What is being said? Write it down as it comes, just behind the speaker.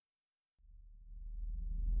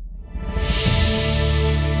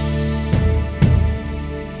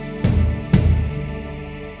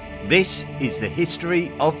This is the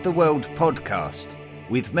History of the World podcast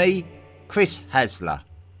with me, Chris Hasler.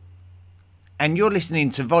 And you're listening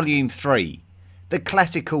to Volume 3, The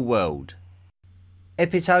Classical World.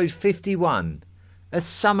 Episode 51, A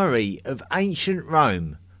Summary of Ancient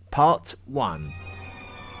Rome, Part 1.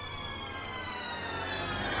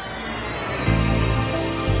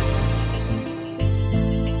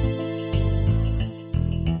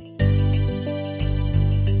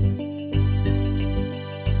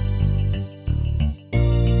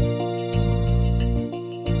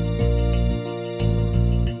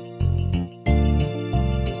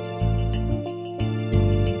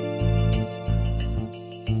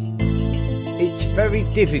 It's very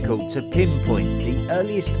difficult to pinpoint the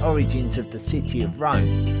earliest origins of the city of Rome,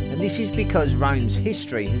 and this is because Rome's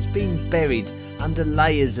history has been buried under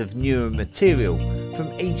layers of newer material from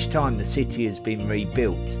each time the city has been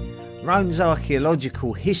rebuilt. Rome's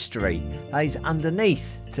archaeological history lays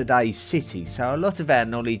underneath today's city, so a lot of our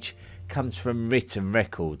knowledge comes from written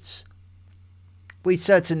records. We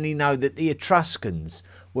certainly know that the Etruscans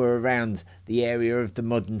were around the area of the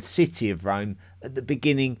modern city of Rome at the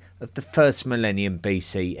beginning of the first millennium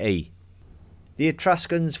BCE. The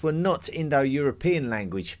Etruscans were not Indo-European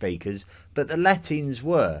language speakers, but the Latins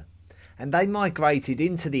were, and they migrated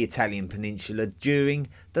into the Italian peninsula during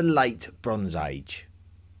the late Bronze Age.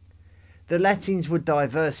 The Latins were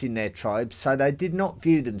diverse in their tribes, so they did not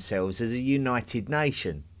view themselves as a united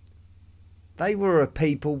nation. They were a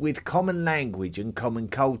people with common language and common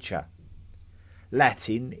culture.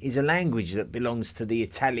 Latin is a language that belongs to the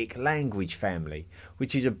Italic language family,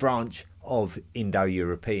 which is a branch of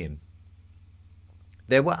Indo-European.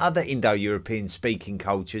 There were other Indo-European speaking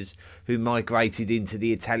cultures who migrated into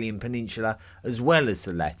the Italian peninsula as well as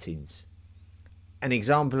the Latins. An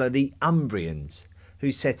example are the Umbrians,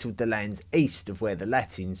 who settled the lands east of where the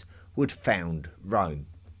Latins would found Rome.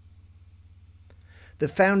 The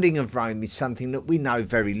founding of Rome is something that we know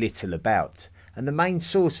very little about, and the main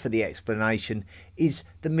source for the explanation is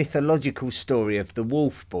the mythological story of the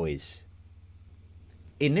Wolf Boys.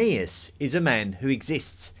 Aeneas is a man who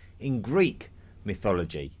exists in Greek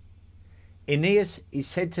mythology. Aeneas is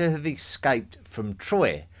said to have escaped from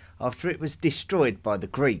Troy after it was destroyed by the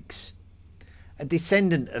Greeks. A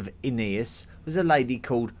descendant of Aeneas was a lady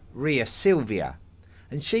called Rhea Silvia,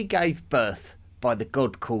 and she gave birth by the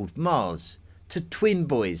god called Mars to twin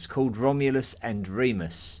boys called Romulus and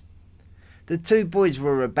Remus. The two boys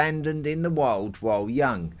were abandoned in the wild while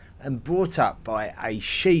young and brought up by a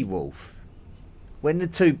she-wolf. When the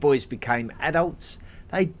two boys became adults,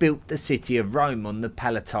 they built the city of Rome on the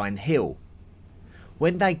Palatine Hill.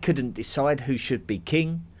 When they couldn't decide who should be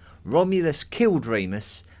king, Romulus killed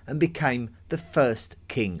Remus and became the first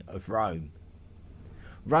king of Rome.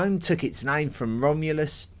 Rome took its name from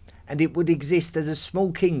Romulus, and it would exist as a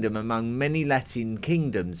small kingdom among many Latin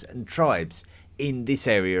kingdoms and tribes in this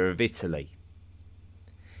area of Italy.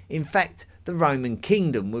 In fact, the Roman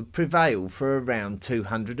kingdom would prevail for around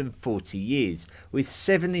 240 years, with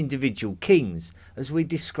 7 individual kings, as we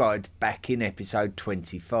described back in episode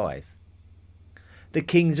 25. The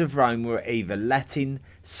kings of Rome were either Latin,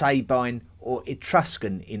 Sabine or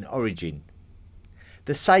Etruscan in origin.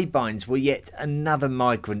 The Sabines were yet another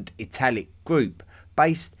migrant Italic group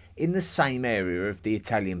based in the same area of the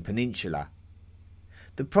Italian peninsula.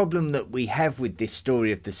 The problem that we have with this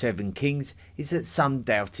story of the 7 kings is that some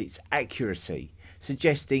doubt its accuracy,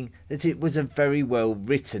 suggesting that it was a very well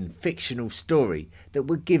written fictional story that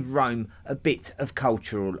would give Rome a bit of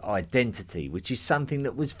cultural identity, which is something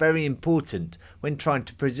that was very important when trying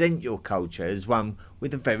to present your culture as one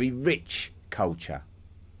with a very rich culture.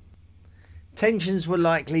 Tensions were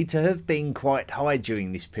likely to have been quite high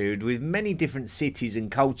during this period, with many different cities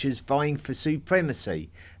and cultures vying for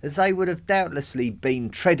supremacy, as they would have doubtlessly been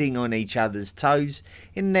treading on each other's toes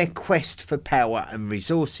in their quest for power and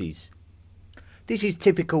resources. This is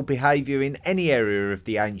typical behaviour in any area of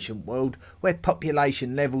the ancient world where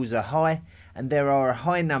population levels are high and there are a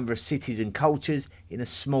high number of cities and cultures in a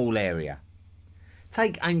small area.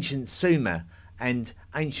 Take ancient Sumer and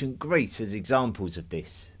ancient Greece as examples of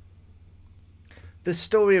this. The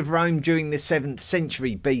story of Rome during the 7th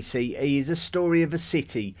century BCE is a story of a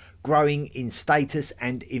city growing in status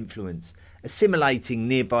and influence, assimilating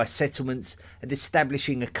nearby settlements and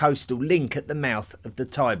establishing a coastal link at the mouth of the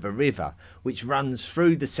Tiber River, which runs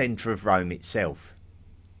through the centre of Rome itself.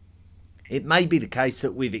 It may be the case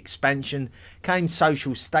that with expansion came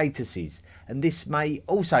social statuses, and this may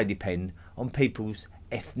also depend on people's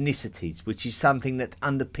ethnicities, which is something that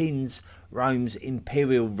underpins Rome's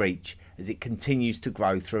imperial reach as it continues to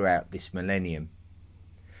grow throughout this millennium.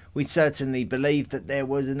 We certainly believe that there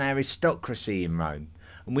was an aristocracy in Rome,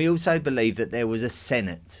 and we also believe that there was a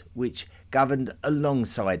Senate which governed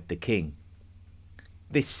alongside the king.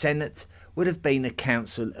 This Senate would have been a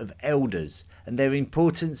council of elders, and their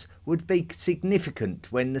importance would be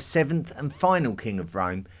significant when the seventh and final king of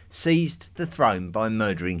Rome seized the throne by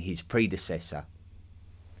murdering his predecessor.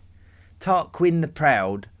 Tarquin the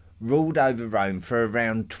Proud ruled over Rome for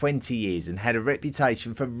around 20 years and had a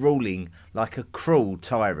reputation for ruling like a cruel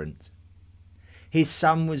tyrant. His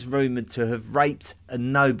son was rumoured to have raped a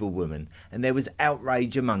noblewoman, and there was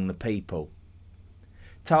outrage among the people.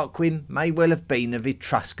 Tarquin may well have been of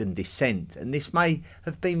Etruscan descent, and this may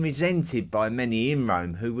have been resented by many in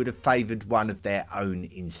Rome who would have favoured one of their own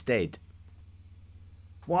instead.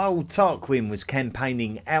 While Tarquin was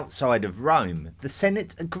campaigning outside of Rome, the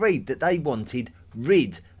Senate agreed that they wanted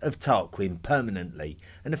rid of Tarquin permanently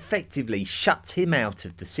and effectively shut him out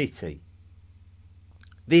of the city.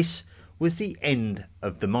 This was the end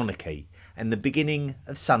of the monarchy and the beginning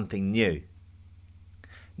of something new.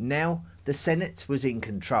 Now the Senate was in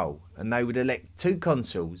control, and they would elect 2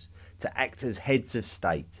 consuls to act as heads of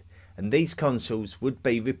state, and these consuls would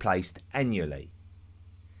be replaced annually.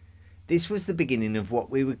 This was the beginning of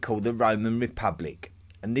what we would call the Roman Republic,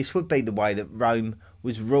 and this would be the way that Rome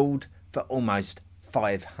was ruled for almost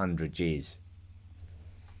 500 years.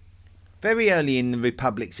 Very early in the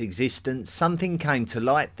Republic's existence, something came to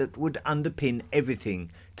light that would underpin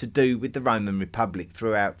everything to do with the Roman Republic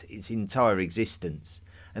throughout its entire existence,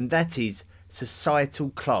 and that is societal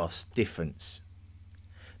class difference.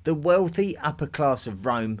 The wealthy upper class of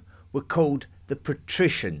Rome were called the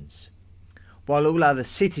patricians, while all other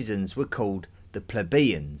citizens were called the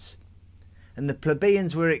plebeians. And the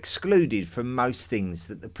plebeians were excluded from most things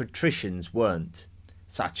that the patricians weren't,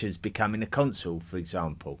 such as becoming a consul, for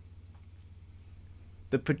example.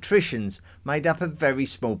 The patricians made up a very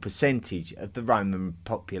small percentage of the Roman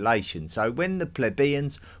population, so when the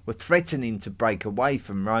plebeians were threatening to break away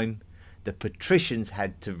from Rome, the patricians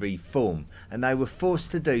had to reform, and they were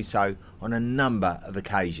forced to do so on a number of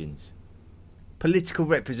occasions. Political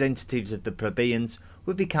representatives of the plebeians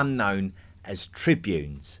would become known as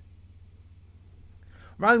tribunes.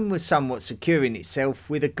 Rome was somewhat secure in itself,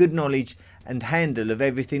 with a good knowledge and handle of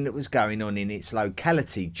everything that was going on in its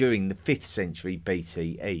locality during the 5th century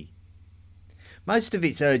BCE. Most of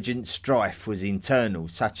its urgent strife was internal,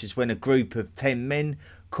 such as when a group of 10 men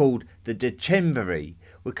called the Decemviri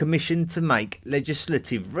were commissioned to make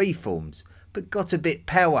legislative reforms, but got a bit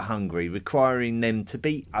power hungry, requiring them to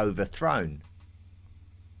be overthrown.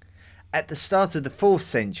 At the start of the 4th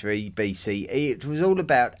century BCE, it was all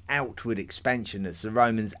about outward expansion as the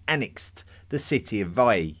Romans annexed the city of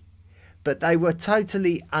Veii, but they were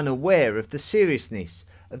totally unaware of the seriousness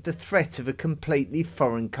of the threat of a completely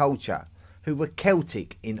foreign culture, who were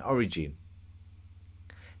Celtic in origin.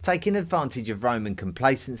 Taking advantage of Roman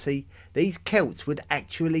complacency, these Celts would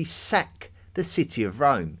actually sack the city of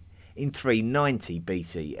Rome in 390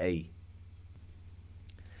 BCE.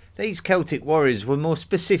 These Celtic warriors were more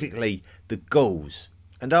specifically the Gauls,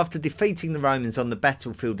 and after defeating the Romans on the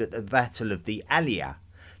battlefield at the Battle of the Allia,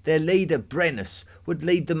 their leader Brennus would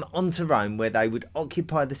lead them onto Rome, where they would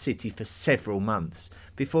occupy the city for several months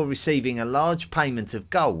before receiving a large payment of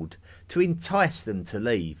gold to entice them to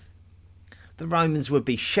leave. The Romans would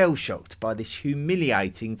be shell-shocked by this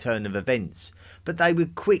humiliating turn of events, but they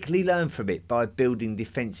would quickly learn from it by building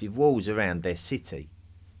defensive walls around their city.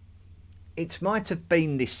 It might have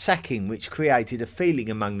been this sacking which created a feeling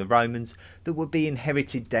among the Romans that would be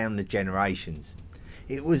inherited down the generations.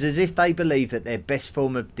 It was as if they believed that their best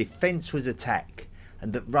form of defence was attack,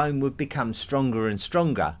 and that Rome would become stronger and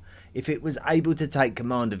stronger if it was able to take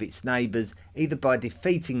command of its neighbours, either by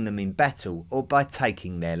defeating them in battle or by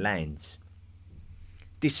taking their lands.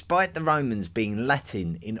 Despite the Romans being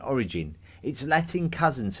Latin in origin, its Latin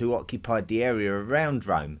cousins who occupied the area around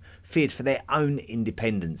Rome feared for their own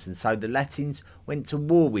independence, and so the Latins went to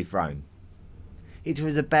war with Rome. It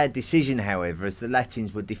was a bad decision, however, as the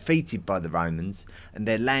Latins were defeated by the Romans and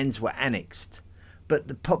their lands were annexed, but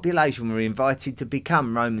the population were invited to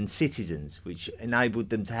become Roman citizens, which enabled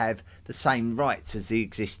them to have the same rights as the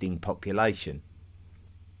existing population.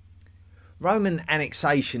 Roman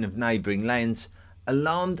annexation of neighbouring lands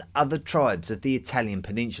alarmed other tribes of the Italian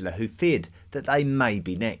peninsula who feared that they may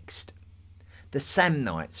be next. The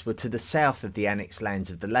Samnites were to the south of the annexed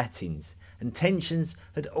lands of the Latins, and tensions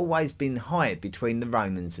had always been high between the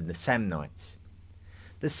Romans and the Samnites.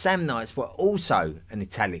 The Samnites were also an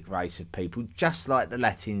Italic race of people, just like the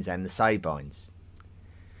Latins and the Sabines.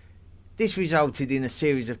 This resulted in a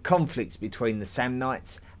series of conflicts between the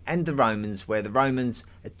Samnites and the Romans, where the Romans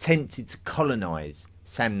attempted to colonise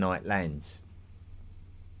Samnite lands.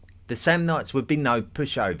 The Samnites would be no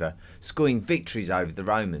pushover, scoring victories over the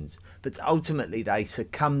Romans, but ultimately they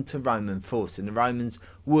succumbed to Roman force and the Romans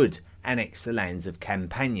would annex the lands of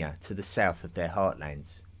Campania to the south of their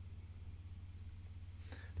heartlands.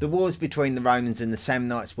 The wars between the Romans and the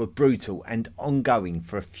Samnites were brutal and ongoing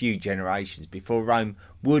for a few generations before Rome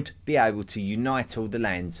would be able to unite all the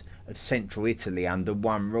lands of central Italy under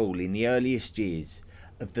one rule in the earliest years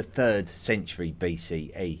of the 3rd century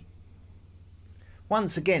BCE.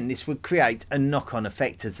 Once again, this would create a knock-on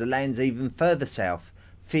effect as the lands even further south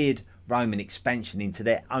feared Roman expansion into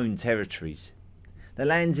their own territories. The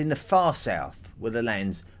lands in the far south were the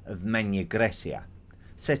lands of Magna Graecia,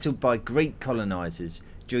 settled by Greek colonisers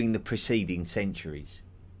during the preceding centuries.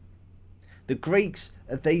 The Greeks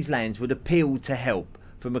of these lands would appeal to help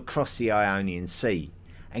from across the Ionian Sea,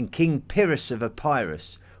 and King Pyrrhus of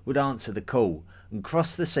Epirus would answer the call and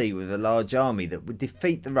cross the sea with a large army that would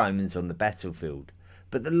defeat the Romans on the battlefield.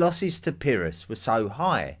 But the losses to Pyrrhus were so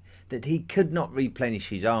high that he could not replenish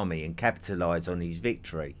his army and capitalise on his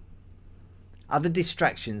victory. Other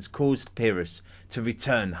distractions caused Pyrrhus to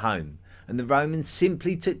return home, and the Romans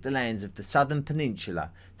simply took the lands of the southern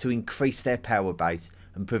peninsula to increase their power base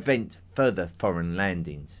and prevent further foreign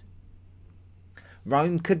landings.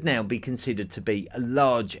 Rome could now be considered to be a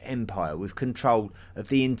large empire with control of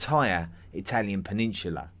the entire Italian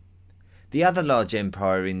peninsula. The other large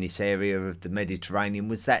empire in this area of the Mediterranean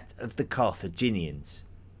was that of the Carthaginians.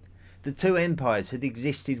 The two empires had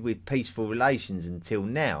existed with peaceful relations until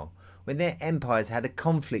now, when their empires had a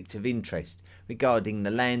conflict of interest regarding the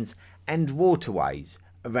lands and waterways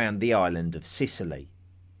around the island of Sicily.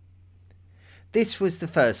 This was the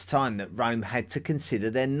first time that Rome had to consider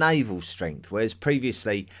their naval strength, whereas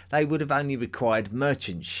previously they would have only required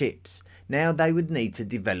merchant ships. Now they would need to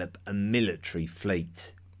develop a military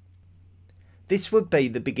fleet. This would be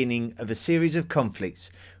the beginning of a series of conflicts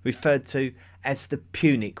referred to as the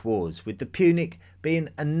Punic Wars, with the Punic being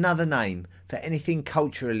another name for anything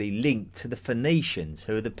culturally linked to the Phoenicians,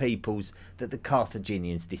 who are the peoples that the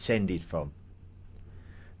Carthaginians descended from.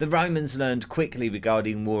 The Romans learned quickly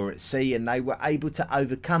regarding war at sea, and they were able to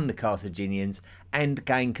overcome the Carthaginians and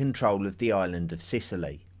gain control of the island of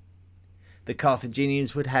Sicily. The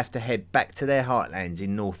Carthaginians would have to head back to their heartlands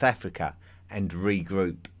in North Africa and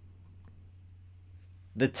regroup.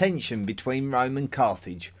 The tension between Rome and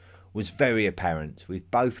Carthage was very apparent,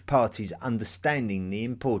 with both parties understanding the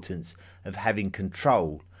importance of having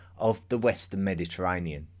control of the Western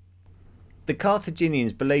Mediterranean. The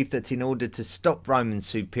Carthaginians believed that in order to stop Roman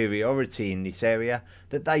superiority in this area,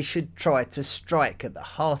 that they should try to strike at the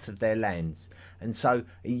heart of their lands, and so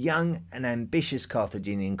a young and ambitious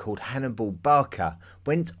Carthaginian called Hannibal Barca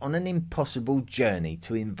went on an impossible journey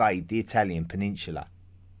to invade the Italian peninsula.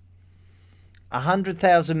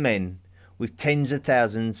 100,000 men with tens of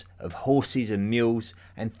thousands of horses and mules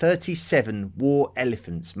and 37 war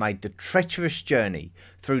elephants made the treacherous journey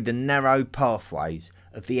through the narrow pathways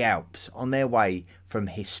of the Alps on their way from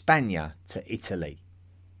Hispania to Italy.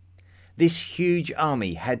 This huge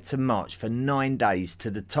army had to march for 9 days to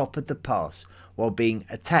the top of the pass while being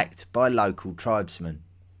attacked by local tribesmen.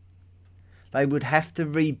 They would have to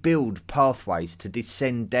rebuild pathways to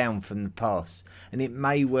descend down from the pass, and it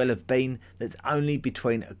may well have been that only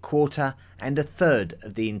between a quarter and a third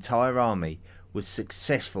of the entire army was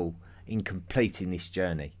successful in completing this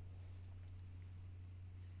journey.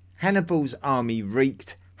 Hannibal's army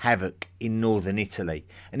wreaked havoc in northern Italy,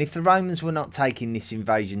 and if the Romans were not taking this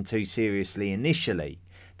invasion too seriously initially,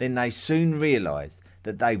 then they soon realised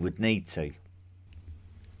that they would need to.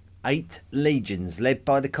 8 legions led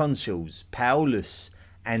by the consuls Paulus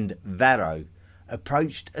and Varro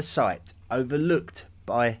approached a site overlooked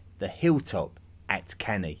by the hilltop at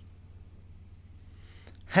Cannae.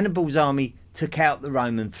 Hannibal's army took out the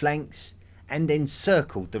Roman flanks and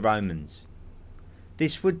encircled the Romans.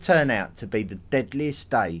 This would turn out to be the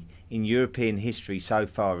deadliest day in European history so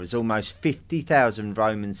far, as almost 50,000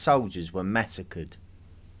 Roman soldiers were massacred.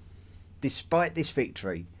 Despite this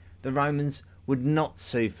victory, the Romans would not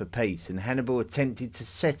sue for peace, and Hannibal attempted to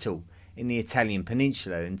settle in the Italian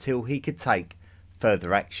peninsula until he could take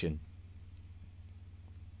further action.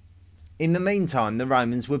 In the meantime, the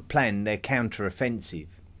Romans would plan their counter-offensive.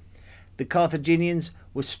 The Carthaginians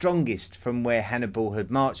were strongest from where Hannibal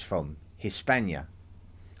had marched from, Hispania.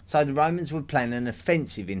 So the Romans would plan an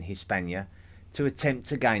offensive in Hispania to attempt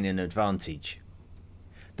to gain an advantage.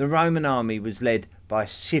 The Roman army was led by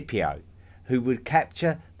Scipio, who would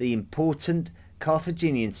capture the important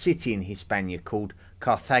Carthaginian city in Hispania called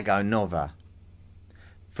Carthago Nova.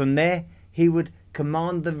 From there, he would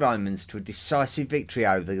command the Romans to a decisive victory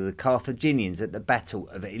over the Carthaginians at the Battle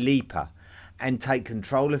of Ilipa, and take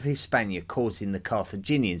control of Hispania, causing the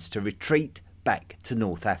Carthaginians to retreat back to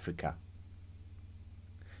North Africa.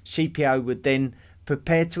 Scipio would then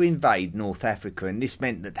prepare to invade North Africa, and this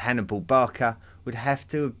meant that Hannibal Barca would have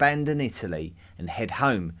to abandon Italy and head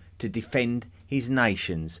home to defend his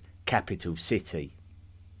nation's capital city.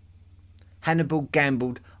 Hannibal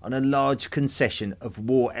gambled on a large concession of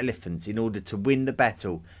war elephants in order to win the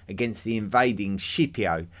battle against the invading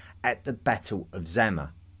Scipio at the Battle of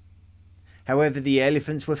Zama. However, the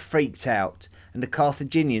elephants were freaked out and the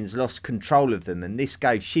Carthaginians lost control of them, and this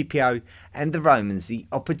gave Scipio and the Romans the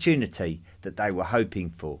opportunity that they were hoping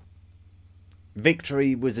for.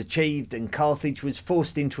 Victory was achieved and Carthage was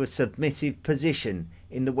forced into a submissive position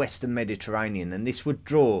in the Western Mediterranean, and this would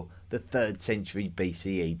draw the 3rd century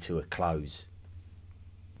BCE to a close.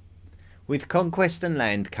 With conquest and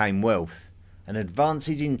land came wealth, and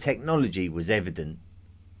advances in technology was evident.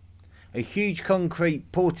 A huge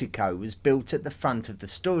concrete portico was built at the front of the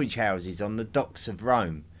storage houses on the docks of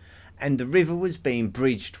Rome, and the river was being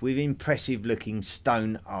bridged with impressive looking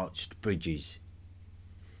stone arched bridges.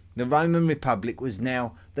 The Roman Republic was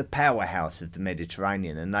now the powerhouse of the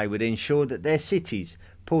Mediterranean, and they would ensure that their cities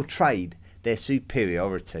portrayed their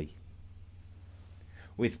superiority.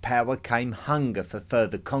 With power came hunger for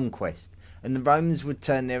further conquest, and the Romans would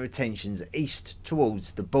turn their attentions east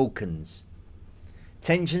towards the Balkans.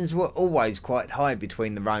 Tensions were always quite high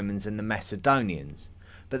between the Romans and the Macedonians,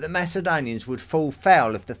 but the Macedonians would fall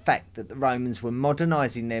foul of the fact that the Romans were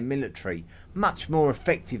modernising their military much more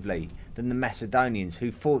effectively than the Macedonians,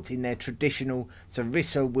 who fought in their traditional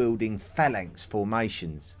sarissa-wielding phalanx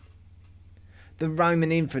formations. The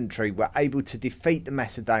Roman infantry were able to defeat the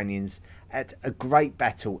Macedonians at a great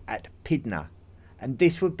battle at Pydna, and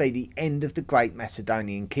this would be the end of the great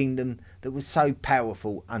Macedonian kingdom that was so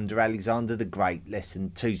powerful under Alexander the Great less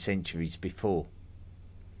than 2 centuries before.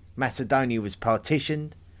 Macedonia was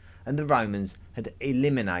partitioned, and the Romans had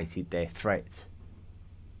eliminated their threat.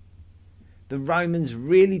 The Romans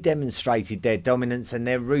really demonstrated their dominance and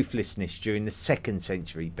their ruthlessness during the 2nd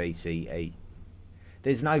century BCE.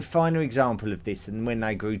 There's no finer example of this than when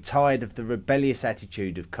they grew tired of the rebellious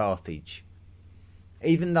attitude of Carthage.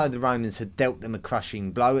 Even though the Romans had dealt them a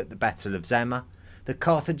crushing blow at the Battle of Zama, the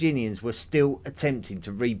Carthaginians were still attempting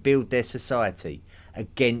to rebuild their society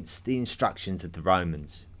against the instructions of the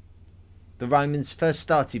Romans. The Romans first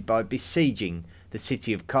started by besieging the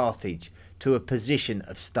city of Carthage to a position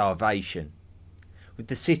of starvation. With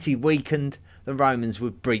the city weakened, the Romans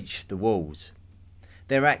would breach the walls.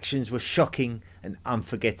 Their actions were shocking and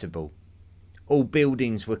unforgettable. All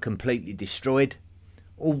buildings were completely destroyed.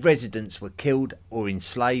 All residents were killed or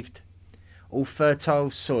enslaved. All fertile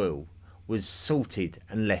soil was salted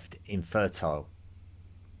and left infertile.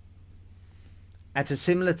 At a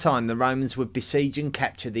similar time, the Romans would besiege and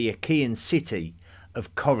capture the Achaean city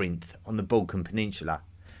of Corinth on the Balkan Peninsula.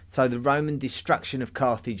 So the Roman destruction of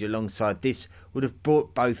Carthage alongside this would have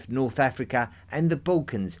brought both North Africa and the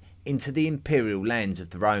Balkans into the imperial lands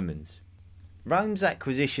of the Romans. Rome's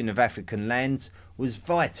acquisition of African lands was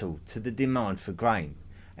vital to the demand for grain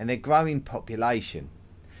and their growing population,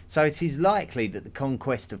 so it is likely that the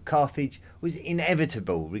conquest of Carthage was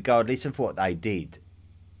inevitable regardless of what they did.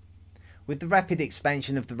 With the rapid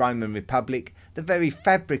expansion of the Roman Republic, the very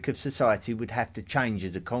fabric of society would have to change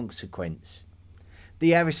as a consequence.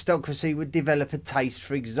 The aristocracy would develop a taste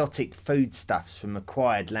for exotic foodstuffs from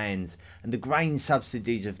acquired lands, and the grain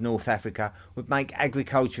subsidies of North Africa would make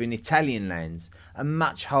agriculture in Italian lands a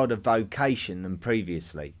much harder vocation than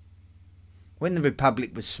previously. When the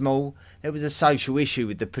Republic was small, there was a social issue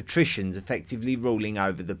with the patricians effectively ruling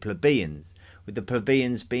over the plebeians, with the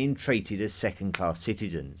plebeians being treated as second-class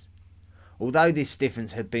citizens. Although this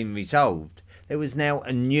difference had been resolved, there was now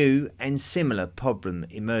a new and similar problem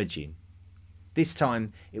emerging. This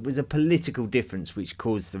time, it was a political difference which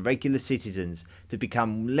caused the regular citizens to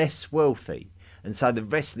become less wealthy, and so the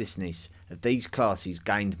restlessness of these classes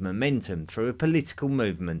gained momentum through a political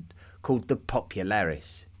movement called the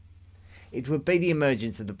Popularis. It would be the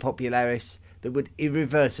emergence of the Popularis that would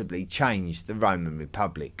irreversibly change the Roman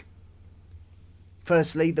Republic.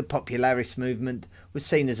 Firstly, the Popularis movement was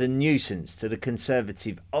seen as a nuisance to the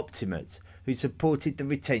conservative Optimates who supported the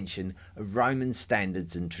retention of Roman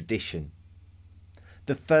standards and tradition.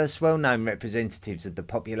 The first well-known representatives of the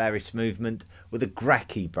Popularis movement were the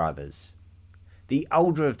Gracchi brothers. The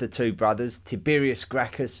older of the two brothers, Tiberius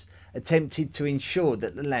Gracchus, attempted to ensure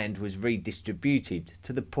that the land was redistributed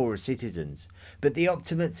to the poorer citizens, but the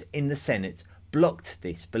Optimates in the Senate blocked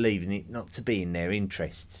this, believing it not to be in their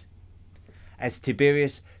interests. As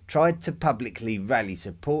Tiberius tried to publicly rally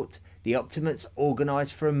support, the Optimates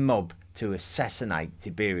organised for a mob to assassinate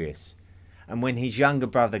Tiberius. and when his younger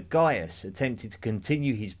brother Gaius attempted to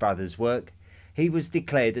continue his brother's work, he was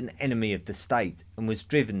declared an enemy of the state and was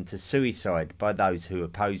driven to suicide by those who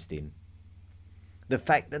opposed him. The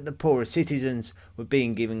fact that the poorer citizens were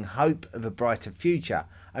being given hope of a brighter future,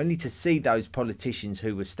 only to see those politicians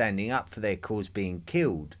who were standing up for their cause being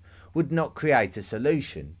killed, would not create a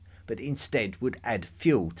solution, but instead would add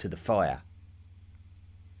fuel to the fire.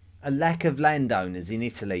 A lack of landowners in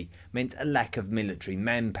Italy meant a lack of military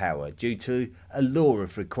manpower due to a law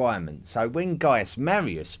of requirement, so when Gaius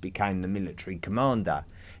Marius became the military commander,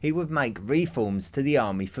 he would make reforms to the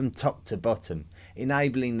army from top to bottom,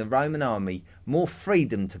 enabling the Roman army more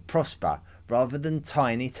freedom to prosper rather than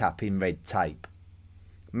tying it up in red tape.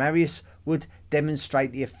 Marius would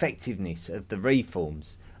demonstrate the effectiveness of the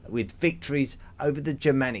reforms, with victories over the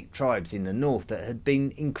Germanic tribes in the north that had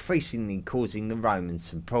been increasingly causing the Romans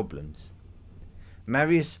some problems.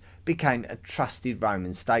 Marius became a trusted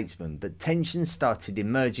Roman statesman, but tensions started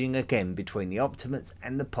emerging again between the Optimates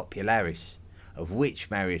and the Populares, of which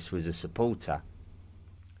Marius was a supporter.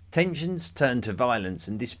 Tensions turned to violence,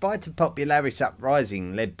 and despite a Popularis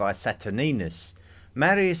uprising led by Saturninus,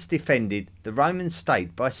 Marius defended the Roman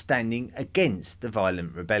state by standing against the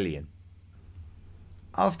violent rebellion.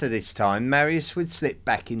 After this time, Marius would slip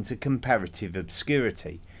back into comparative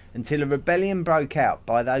obscurity until a rebellion broke out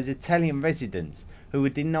by those Italian residents who were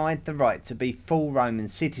denied the right to be full Roman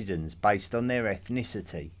citizens based on their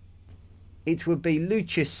ethnicity. It would be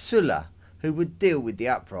Lucius Sulla who would deal with the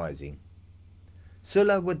uprising.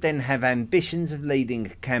 Sulla would then have ambitions of leading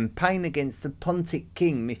a campaign against the Pontic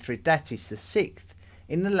king Mithridates VI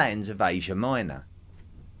in the lands of Asia Minor.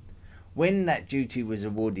 When that duty was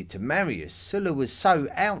awarded to Marius, Sulla was so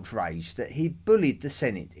outraged that he bullied the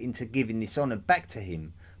Senate into giving this honour back to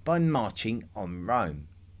him by marching on Rome.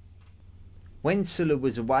 When Sulla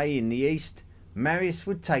was away in the east, Marius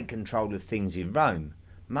would take control of things in Rome,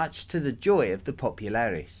 much to the joy of the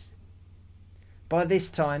Populares. By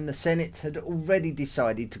this time, the Senate had already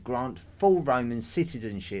decided to grant full Roman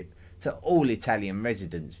citizenship to all Italian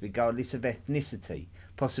residents, regardless of ethnicity,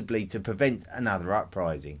 possibly to prevent another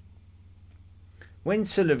uprising. When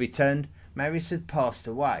Sulla returned, Marius had passed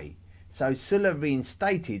away, so Sulla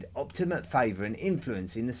reinstated Optimate favour and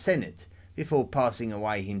influence in the Senate before passing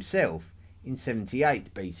away himself in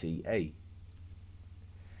 78 BCE.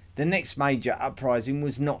 The next major uprising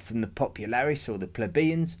was not from the Populares or the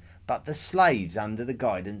plebeians, but the slaves under the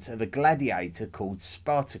guidance of a gladiator called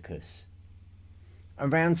Spartacus.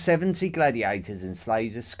 Around 70 gladiators and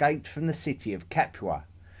slaves escaped from the city of Capua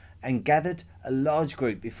and gathered a large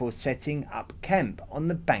group before setting up camp on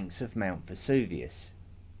the banks of Mount Vesuvius.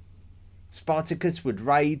 Spartacus would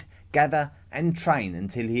raid, gather and train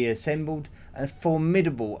until he assembled a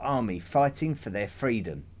formidable army fighting for their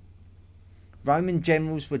freedom. Roman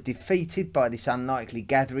generals were defeated by this unlikely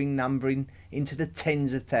gathering, numbering into the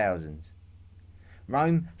tens of thousands.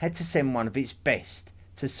 Rome had to send one of its best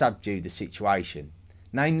to subdue the situation,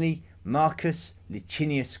 namely Marcus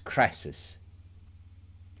Licinius Crassus.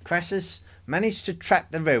 Crassus managed to trap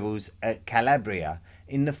the rebels at Calabria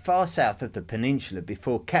in the far south of the peninsula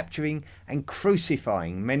before capturing and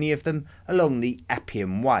crucifying many of them along the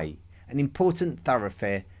Appian Way, an important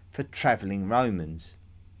thoroughfare for travelling Romans.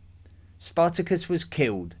 Spartacus was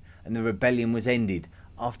killed and the rebellion was ended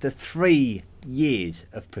after 3 years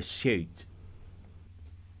of pursuit.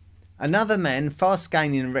 Another man fast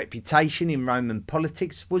gaining a reputation in Roman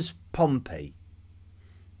politics was Pompey.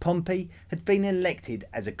 Pompey had been elected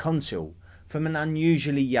as a consul from an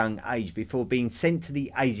unusually young age before being sent to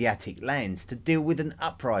the Asiatic lands to deal with an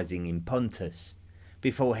uprising in Pontus,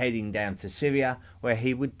 before heading down to Syria where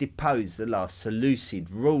he would depose the last Seleucid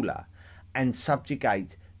ruler and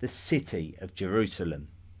subjugate the city of Jerusalem.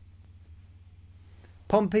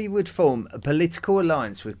 Pompey would form a political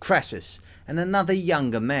alliance with Crassus and another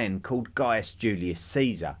younger man called Gaius Julius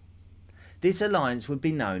Caesar. This alliance would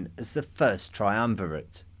be known as the First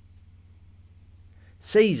Triumvirate.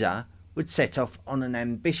 Caesar would set off on an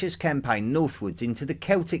ambitious campaign northwards into the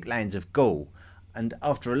Celtic lands of Gaul, and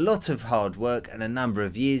after a lot of hard work and a number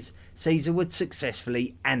of years, Caesar would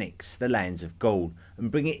successfully annex the lands of Gaul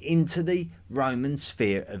and bring it into the Roman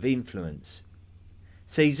sphere of influence.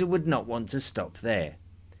 Caesar would not want to stop there.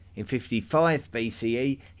 In 55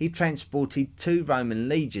 BCE, he transported 2 Roman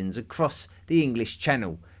legions across the English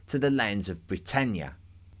Channel to the lands of Britannia.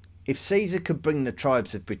 If Caesar could bring the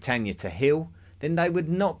tribes of Britannia to heel, then they would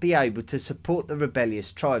not be able to support the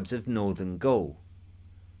rebellious tribes of northern Gaul.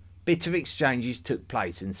 Bitter exchanges took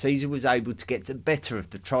place and Caesar was able to get the better of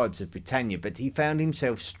the tribes of Britannia, but he found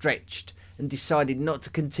himself stretched and decided not to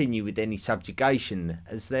continue with any subjugation,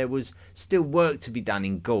 as there was still work to be done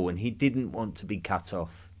in Gaul and he didn't want to be cut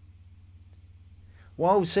off.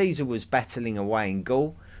 While Caesar was battling away in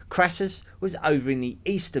Gaul, Crassus was over in the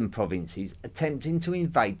eastern provinces attempting to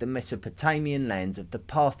invade the Mesopotamian lands of the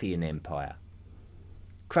Parthian Empire.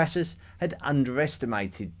 Crassus had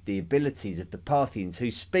underestimated the abilities of the Parthians,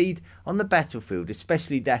 whose speed on the battlefield,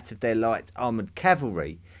 especially that of their light armoured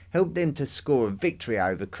cavalry, helped them to score a victory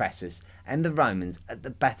over Crassus and the Romans at the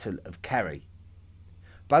Battle of Carrhae.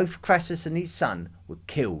 Both Crassus and his son were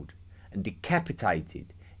killed and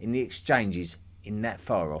decapitated in the exchanges in that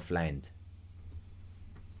far-off land.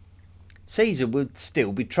 Caesar would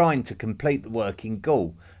still be trying to complete the work in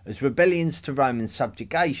Gaul, as rebellions to Roman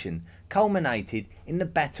subjugation culminated in the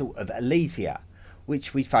Battle of Alesia,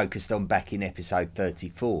 which we focused on back in episode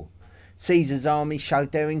 34. Caesar's army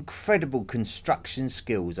showed their incredible construction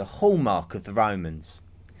skills, a hallmark of the Romans.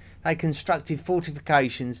 They constructed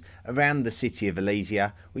fortifications around the city of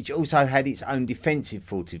Alesia, which also had its own defensive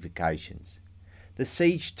fortifications. The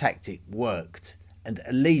siege tactic worked, and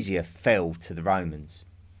Alesia fell to the Romans.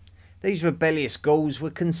 These rebellious Gauls were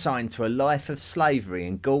consigned to a life of slavery,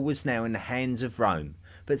 and Gaul was now in the hands of Rome,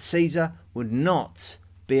 but Caesar would not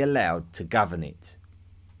be allowed to govern it.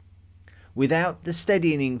 Without the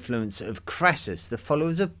steadying influence of Crassus, the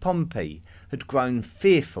followers of Pompey had grown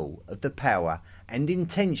fearful of the power and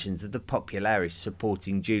intentions of the popularis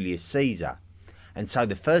supporting Julius Caesar, and so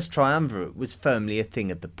the first triumvirate was firmly a thing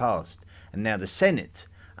of the past, and now the Senate,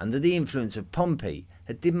 under the influence of Pompey,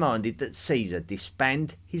 had demanded that Caesar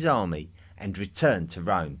disband his army and return to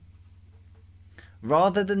Rome.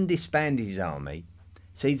 Rather than disband his army,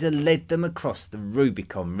 Caesar led them across the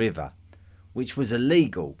Rubicon River, which was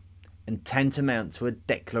illegal and tantamount to a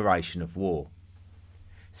declaration of war.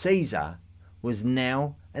 Caesar was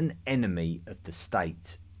now an enemy of the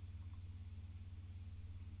state.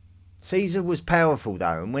 Caesar was powerful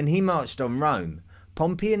though, and when he marched on Rome,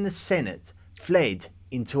 Pompey and the Senate fled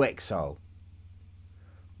into exile.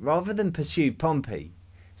 Rather than pursue Pompey,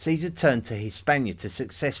 Caesar turned to Hispania to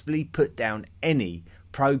successfully put down any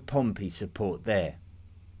pro-Pompey support there.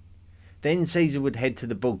 Then Caesar would head to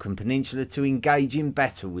the Balkan Peninsula to engage in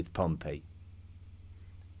battle with Pompey.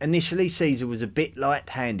 Initially, Caesar was a bit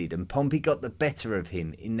light-handed and Pompey got the better of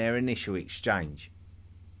him in their initial exchange.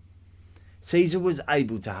 Caesar was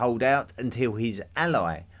able to hold out until his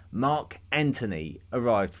ally, Mark Antony,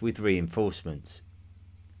 arrived with reinforcements.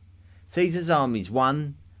 Caesar's armies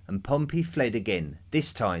won and Pompey fled again,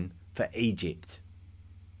 this time for Egypt.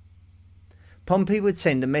 Pompey would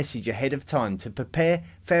send a message ahead of time to prepare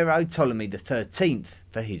Pharaoh Ptolemy XIII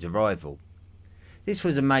for his arrival. This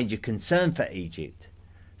was a major concern for Egypt.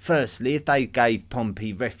 Firstly, if they gave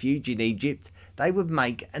Pompey refuge in Egypt, they would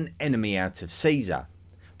make an enemy out of Caesar.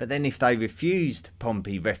 But then if they refused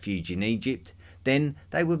Pompey refuge in Egypt, then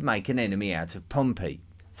they would make an enemy out of Pompey,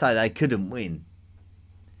 so they couldn't win.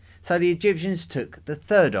 So the Egyptians took the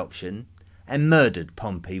third option and murdered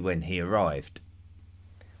Pompey when he arrived.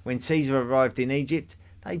 When Caesar arrived in Egypt,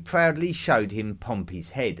 they proudly showed him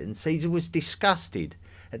Pompey's head, and Caesar was disgusted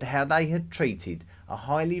at how they had treated a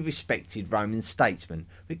highly respected Roman statesman,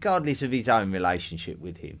 regardless of his own relationship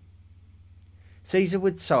with him. Caesar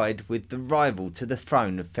would side with the rival to the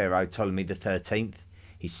throne of Pharaoh Ptolemy XIII,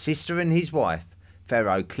 his sister and his wife,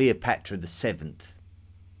 Pharaoh Cleopatra VII.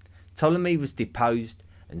 Ptolemy was deposed,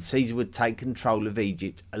 and Caesar would take control of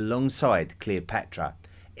Egypt alongside Cleopatra,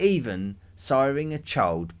 even siring a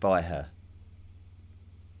child by her.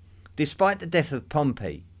 Despite the death of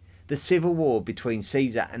Pompey, the civil war between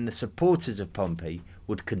Caesar and the supporters of Pompey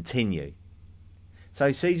would continue.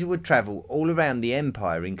 So Caesar would travel all around the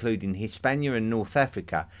empire, including Hispania and North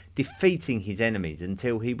Africa, defeating his enemies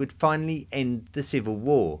until he would finally end the civil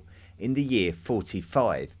war in the year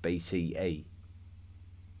 45 BCE.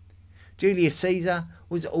 Julius Caesar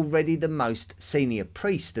was already the most senior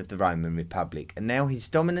priest of the Roman Republic, and now his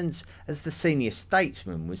dominance as the senior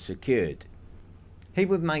statesman was secured. He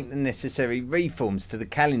would make the necessary reforms to the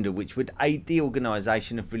calendar which would aid the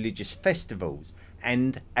organisation of religious festivals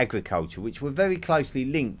and agriculture, which were very closely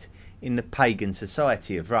linked in the pagan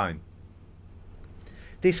society of Rome.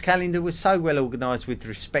 This calendar was so well organised with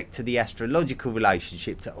respect to the astrological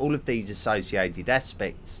relationship to all of these associated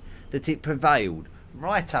aspects that it prevailed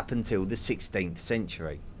right up until the 16th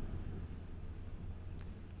century.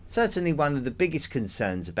 Certainly one of the biggest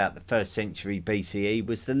concerns about the 1st century BCE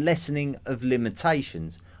was the lessening of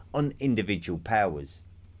limitations on individual powers.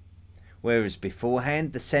 Whereas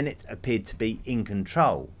beforehand the Senate appeared to be in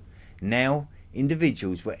control, now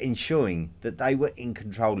individuals were ensuring that they were in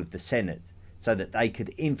control of the Senate so that they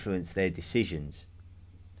could influence their decisions.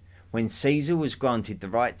 When Caesar was granted the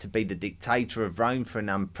right to be the dictator of Rome for an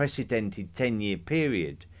unprecedented 10-year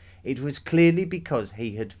period, it was clearly because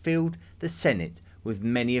he had filled the Senate with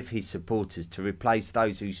many of his supporters to replace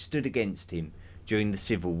those who stood against him during the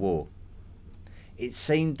Civil War. It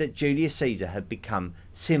seemed that Julius Caesar had become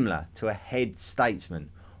similar to a head statesman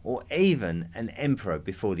or even an emperor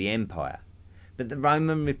before the empire, but the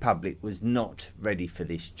Roman Republic was not ready for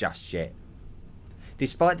this just yet.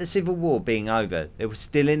 Despite the Civil War being over, there were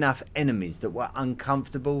still enough enemies that were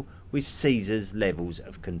uncomfortable with Caesar's levels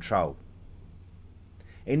of control.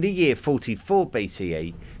 In the year 44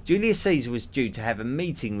 BCE, Julius Caesar was due to have a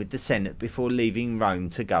meeting with the Senate before leaving Rome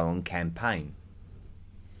to go on campaign.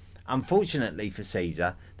 Unfortunately for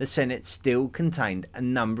Caesar, the Senate still contained a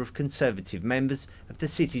number of conservative members of the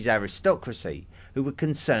city's aristocracy who were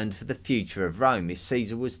concerned for the future of Rome if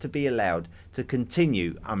Caesar was to be allowed to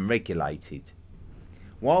continue unregulated.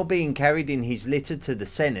 While being carried in his litter to the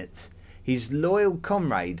Senate, his loyal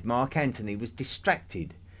comrade Mark Antony was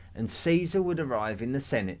distracted, and Caesar would arrive in the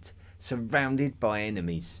Senate surrounded by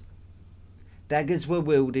enemies. Daggers were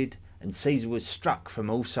wielded and Caesar was struck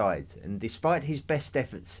from all sides, and despite his best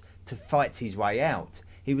efforts to fight his way out,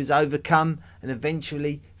 he was overcome and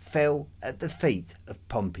eventually fell at the feet of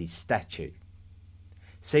Pompey's statue.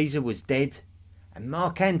 Caesar was dead, and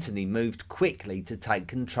Mark Antony moved quickly to take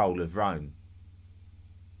control of Rome.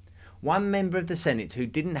 One member of the Senate who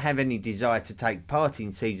didn't have any desire to take part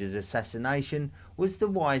in Caesar's assassination was the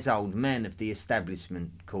wise old man of the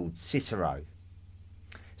establishment called Cicero.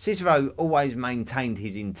 Cicero always maintained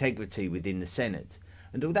his integrity within the Senate,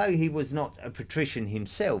 and although he was not a patrician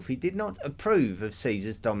himself, he did not approve of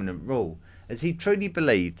Caesar's dominant rule, as he truly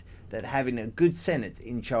believed that having a good Senate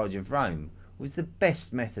in charge of Rome was the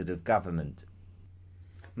best method of government.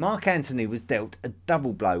 Mark Antony was dealt a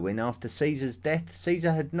double blow when, after Caesar's death,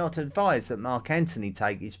 Caesar had not advised that Mark Antony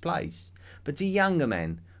take his place, but a younger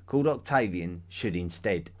man called Octavian should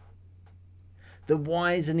instead. The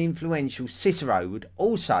wise and influential Cicero would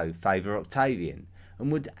also favour Octavian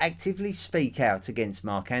and would actively speak out against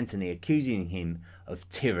Mark Antony, accusing him of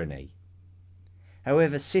tyranny.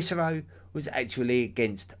 However, Cicero was actually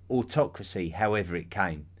against autocracy however it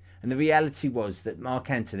came, and the reality was that Mark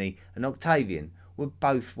Antony and Octavian would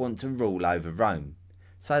both want to rule over Rome,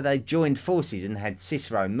 so they joined forces and had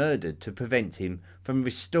Cicero murdered to prevent him from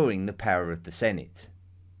restoring the power of the Senate.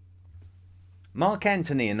 Mark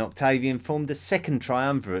Antony and Octavian formed a second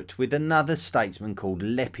triumvirate with another statesman called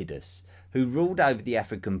Lepidus, who ruled over the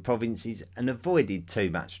African provinces and avoided too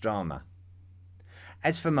much drama.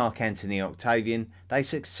 As for Mark Antony and Octavian, they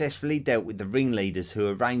successfully dealt with the ringleaders who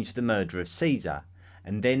arranged the murder of Caesar,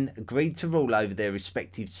 and then agreed to rule over their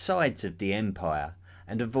respective sides of the empire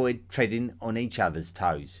and avoid treading on each other's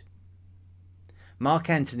toes. Mark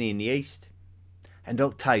Antony in the east and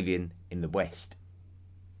Octavian in the west.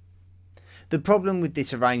 The problem with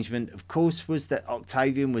this arrangement, of course, was that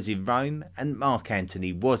Octavian was in Rome and Mark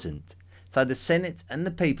Antony wasn't, so the Senate and the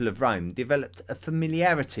people of Rome developed a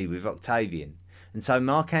familiarity with Octavian, and so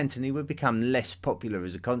Mark Antony would become less popular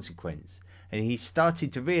as a consequence, and he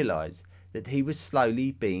started to realise that he was slowly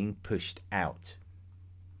being pushed out.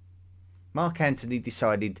 Mark Antony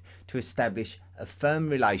decided to establish a firm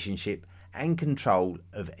relationship and control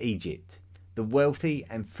of Egypt, the wealthy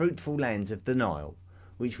and fruitful lands of the Nile,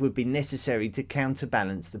 which would be necessary to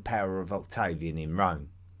counterbalance the power of Octavian in Rome.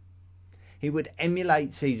 He would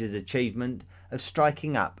emulate Caesar's achievement of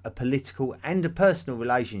striking up a political and a personal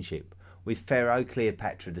relationship with Pharaoh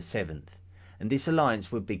Cleopatra VII, and this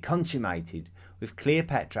alliance would be consummated with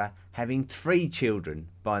Cleopatra having 3 children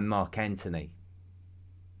by Mark Antony.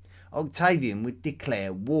 Octavian would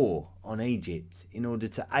declare war on Egypt in order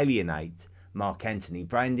to alienate Mark Antony,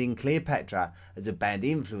 branding Cleopatra as a bad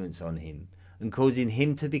influence on him and causing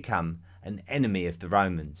him to become an enemy of the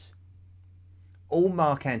Romans. All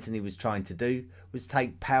Mark Antony was trying to do was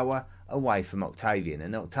take power away from Octavian,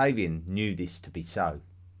 and Octavian knew this to be so.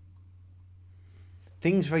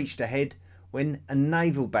 Things reached a head when a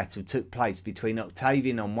naval battle took place between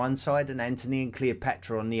Octavian on one side and Antony and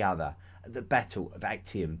Cleopatra on the other at the Battle of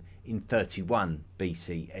Actium in 31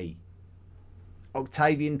 BCE.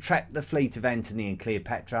 Octavian trapped the fleet of Antony and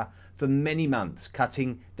Cleopatra for many months,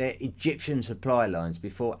 cutting their Egyptian supply lines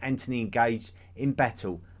before Antony engaged in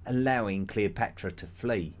battle, allowing Cleopatra to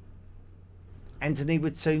flee. Antony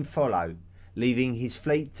would soon follow, leaving his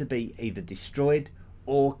fleet to be either destroyed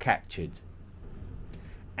or captured.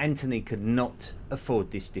 Antony could not afford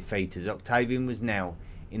this defeat, as Octavian was now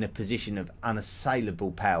in a position of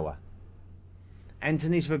unassailable power.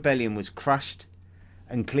 Antony's rebellion was crushed,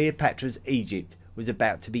 and Cleopatra's Egypt was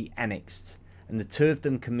about to be annexed, and the two of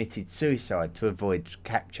them committed suicide to avoid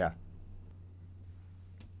capture.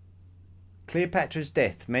 Cleopatra's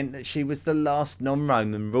death meant that she was the last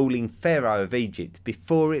non-Roman ruling pharaoh of Egypt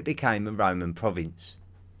before it became a Roman province.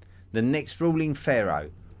 The next ruling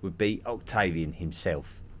pharaoh would be Octavian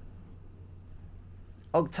himself.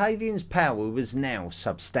 Octavian's power was now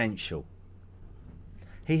substantial.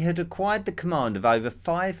 He had acquired the command of over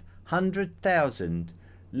 500,000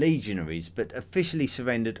 legionaries, but officially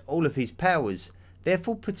surrendered all of his powers,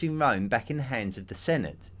 therefore putting Rome back in the hands of the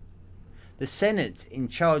Senate. The Senate, in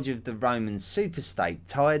charge of the Roman superstate,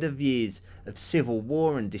 tired of years of civil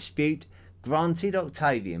war and dispute, granted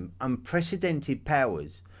Octavian unprecedented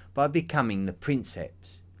powers by becoming the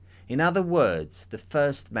princeps, in other words, the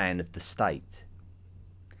first man of the state.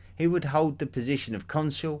 He would hold the position of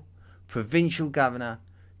consul, provincial governor,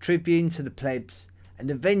 tribune to the plebs, and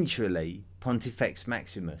eventually Pontifex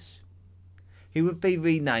Maximus. He would be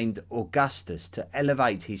renamed Augustus to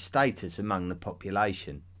elevate his status among the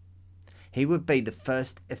population. He would be the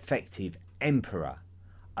first effective emperor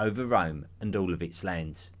over Rome and all of its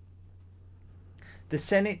lands. The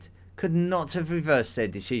Senate could not have reversed their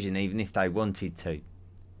decision even if they wanted to.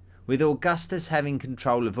 With Augustus having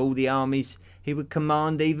control of all the armies, he would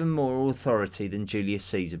command even more authority than Julius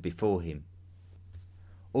Caesar before him.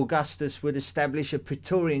 Augustus would establish a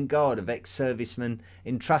Praetorian Guard of ex-servicemen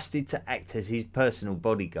entrusted to act as his personal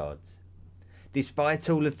bodyguards. Despite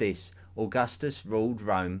all of this, Augustus ruled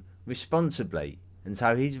Rome responsibly, and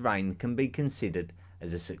so his reign can be considered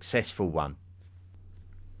as a successful one.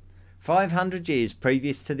 500 years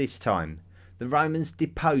previous to this time, the Romans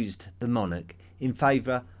deposed the monarch in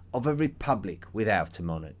favour of a republic without a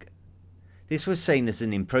monarch. This was seen as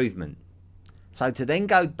an improvement. So to then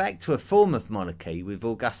go back to a form of monarchy with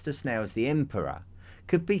Augustus now as the emperor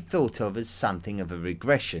could be thought of as something of a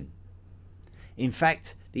regression. In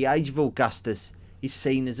fact, the age of Augustus is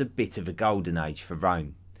seen as a bit of a golden age for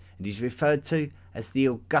Rome, and is referred to as the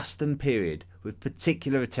Augustan period, with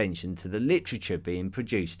particular attention to the literature being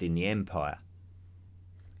produced in the empire.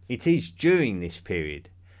 It is during this period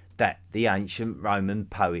that the ancient Roman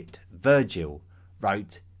poet Virgil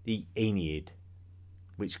wrote the Aeneid,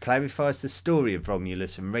 which clarifies the story of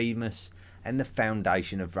Romulus and Remus and the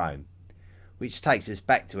foundation of Rome, which takes us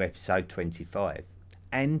back to episode 25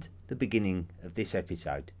 and the beginning of this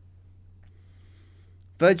episode.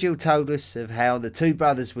 Virgil told us of how the two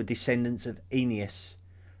brothers were descendants of Aeneas,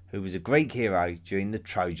 who was a Greek hero during the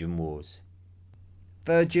Trojan Wars.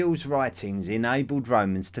 Virgil's writings enabled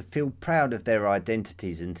Romans to feel proud of their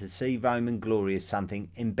identities and to see Roman glory as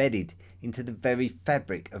something embedded into the very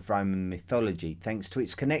fabric of Roman mythology, thanks to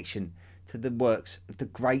its connection to the works of the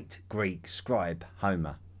great Greek scribe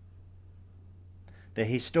Homer. The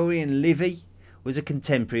historian Livy was a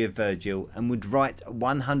contemporary of Virgil and would write a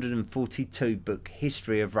 142-book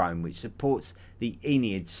history of Rome, which supports the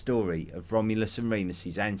Aeneid story of Romulus and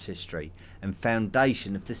Remus's ancestry and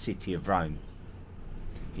foundation of the city of Rome.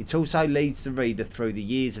 It also leads the reader through the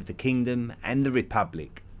years of the kingdom and the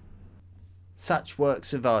republic. Such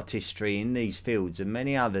works of artistry in these fields and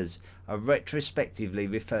many others are retrospectively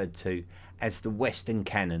referred to as the Western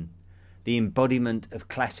canon, the embodiment of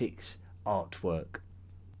classics artwork.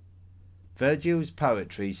 Virgil's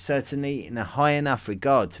poetry is certainly in a high enough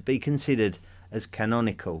regard to be considered as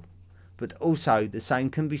canonical, but also the same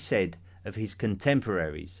can be said of his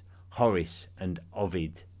contemporaries, Horace and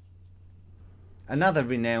Ovid. Another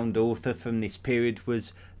renowned author from this period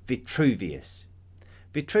was Vitruvius.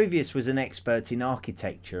 Vitruvius was an expert in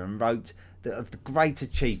architecture and wrote that of the great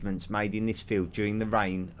achievements made in this field during the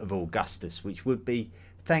reign of Augustus, which would be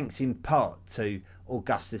thanks in part to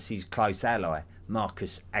Augustus's close ally,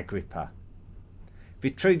 Marcus Agrippa.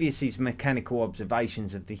 Vitruvius's mechanical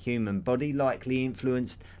observations of the human body likely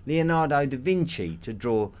influenced Leonardo da Vinci to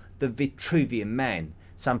draw the Vitruvian Man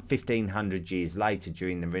some 1500 years later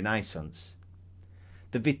during the Renaissance.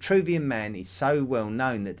 The Vitruvian Man is so well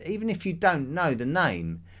known that even if you don't know the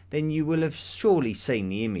name, then you will have surely seen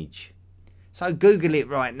the image. So Google it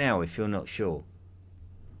right now if you're not sure.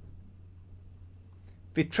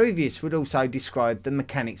 Vitruvius would also describe the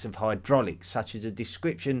mechanics of hydraulics, such as a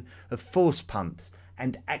description of force pumps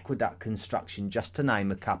and aqueduct construction, just to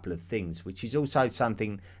name a couple of things, which is also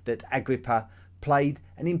something that Agrippa played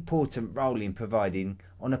an important role in providing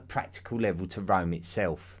on a practical level to Rome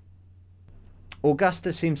itself.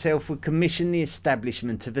 Augustus himself would commission the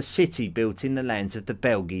establishment of a city built in the lands of the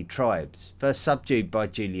Belgae tribes, first subdued by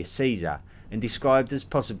Julius Caesar and described as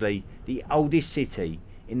possibly the oldest city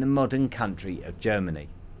in the modern country of Germany.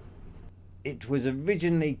 It was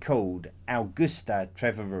originally called Augusta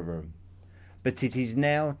Treverorum, but it is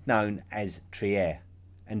now known as Trier,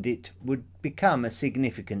 and it would become a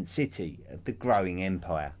significant city of the growing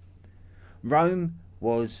empire. Rome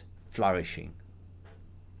was flourishing.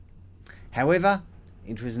 However,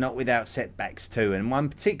 it was not without setbacks too, and one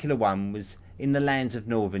particular one was in the lands of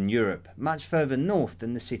northern Europe, much further north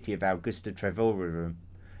than the city of Augusta Trevorum,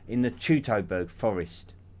 in the Teutoburg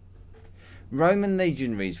forest. Roman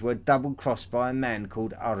legionaries were double-crossed by a man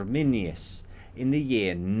called Arminius in the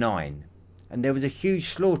year 9, and there was a huge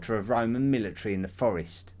slaughter of Roman military in the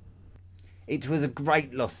forest. It was a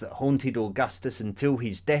great loss that haunted Augustus until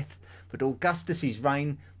his death, but Augustus's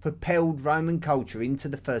reign propelled Roman culture into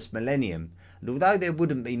the first millennium, and although there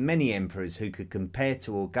wouldn't be many emperors who could compare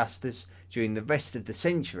to Augustus during the rest of the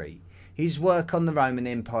century, his work on the Roman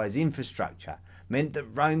Empire's infrastructure meant that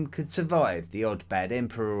Rome could survive the odd bad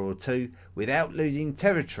emperor or two without losing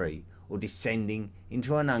territory or descending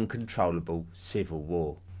into an uncontrollable civil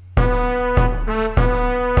war.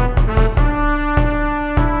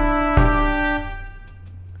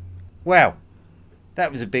 Well,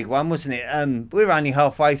 that was a big one, wasn't it? We're only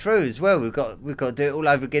halfway through as well. We've got to do it all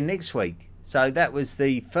over again next week. So that was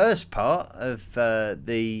the first part of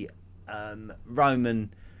the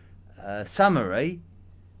Roman summary.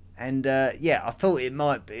 And I thought it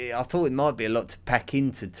might be a lot to pack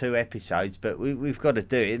into 2 episodes, but we've got to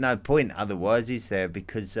do it. No point otherwise, is there?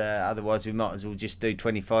 Because otherwise we might as well just do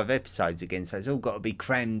 25 episodes again. So it's all got to be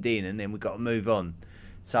crammed in, and then we've got to move on.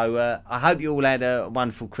 So I hope you all had a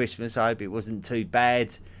wonderful Christmas. I hope it wasn't too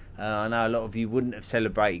bad. I know a lot of you wouldn't have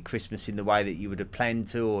celebrated Christmas in the way that you would have planned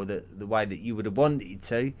to, or the way that you would have wanted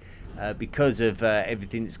to, because of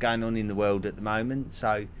everything that's going on in the world at the moment.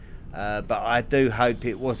 So. But I do hope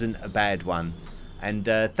it wasn't a bad one. And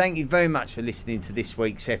thank you very much for listening to this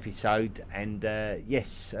week's episode. And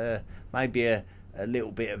maybe a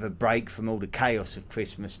little bit of a break from all the chaos of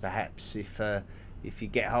Christmas, perhaps. If you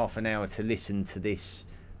get half an hour to listen to this,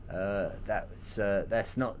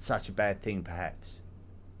 that's not such a bad thing, perhaps.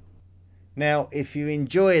 Now, if you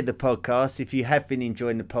enjoy the podcast, if you have been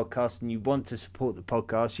enjoying the podcast and you want to support the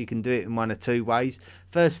podcast, you can do it in one of 2 ways.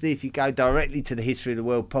 Firstly, if you go directly to the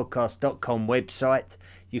historyoftheworldpodcast.com website,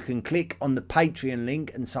 you can click on the Patreon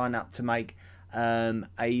link and sign up to make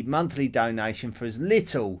a monthly donation for as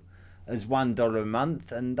little as $1 a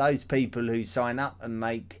month. And those people who sign up and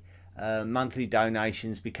make monthly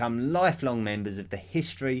donations become lifelong members of the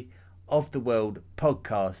History of the World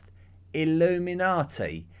podcast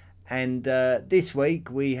Illuminati. And this week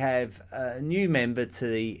we have a new member to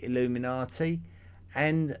the Illuminati,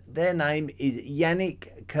 and their name is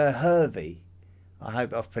Yannick Kerhervey. I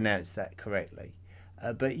hope I've pronounced that correctly.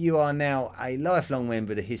 But you are now a lifelong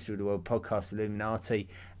member of the History of the World podcast Illuminati.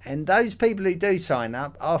 And those people who do sign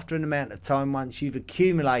up, after an amount of time, once you've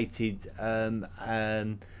accumulated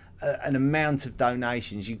an amount of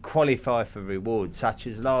donations, you qualify for rewards, such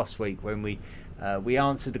as last week when we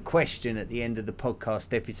answered a question at the end of the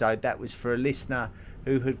podcast episode. That was for a listener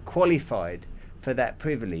who had qualified for that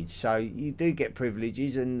privilege. So you do get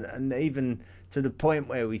privileges, and even to the point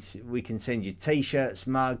where we can send you T-shirts,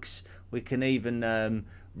 mugs. We can even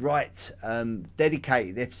write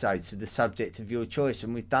dedicated episodes to the subject of your choice,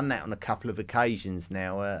 and we've done that on a couple of occasions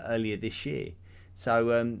now earlier this year.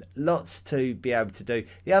 So lots to be able to do.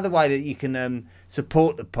 The other way that you can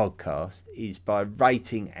support the podcast is by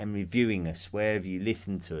rating and reviewing us wherever you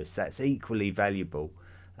listen to us. That's equally valuable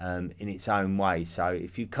in its own way. So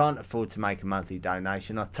if you can't afford to make a monthly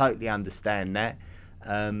donation, I totally understand that.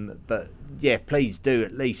 But yeah, please do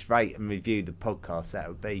at least rate and review the podcast. That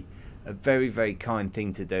would be a very, very kind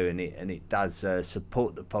thing to do, and it does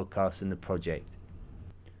support the podcast and the project.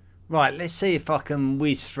 Right, let's see if I can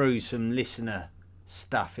whiz through some listener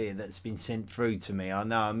stuff here that's been sent through to me. I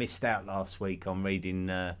know I missed out last week on reading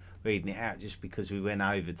it out just because we went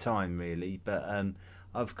over time, really. But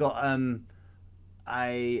I've got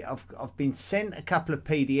I've been sent a couple of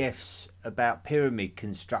PDFs about pyramid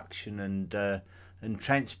construction and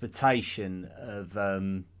transportation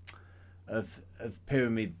of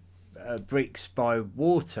pyramid bricks by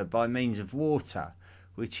means of water,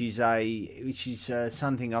 which is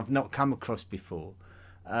something I've not come across before.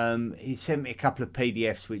 He sent me a couple of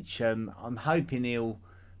PDFs which I'm hoping he'll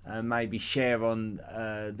maybe share on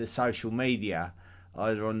the social media,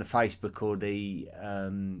 either on the Facebook or the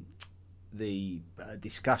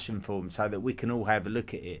discussion forum, so that we can all have a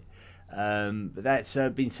look at it. But that's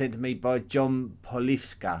been sent to me by John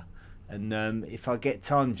Polivska, and if I get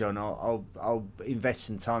time, John, I'll invest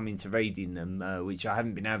some time into reading them, which I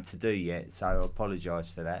haven't been able to do yet, so I apologise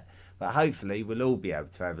for that. But hopefully we'll all be able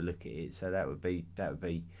to have a look at it, so that would be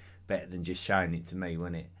better than just showing it to me,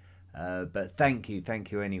 wouldn't it? But thank you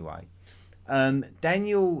anyway.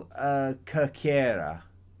 Daniel Kirkiera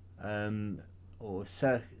or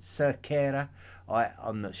Cerquera.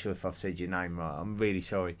 I'm not sure if I've said your name right. I'm really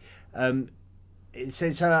sorry. It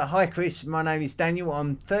says, "Hi Chris, my name is Daniel.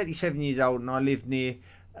 I'm 37 years old and I live near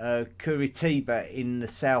Curitiba in the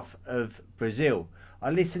south of Brazil. I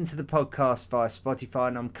listen to the podcast via Spotify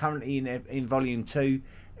and I'm currently in volume 2,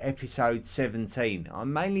 episode 17.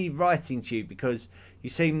 I'm mainly writing to you because you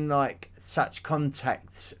seem like such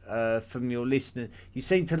contacts from your listeners. You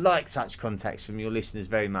seem to like such contacts from your listeners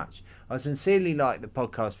very much. I sincerely like the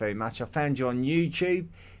podcast very much. I found you on YouTube,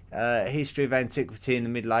 History of Antiquity in the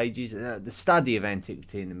Middle Ages, the Study of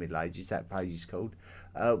Antiquity in the Middle Ages, that page is called,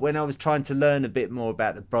 when I was trying to learn a bit more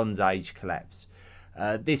about the Bronze Age collapse.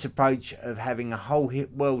 This approach of having a whole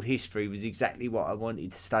world history was exactly what I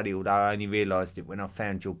wanted to study, although I only realised it when I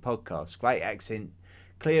found your podcast. Great accent,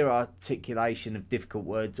 clear articulation of difficult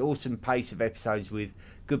words, awesome pace of episodes with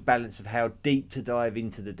good balance of how deep to dive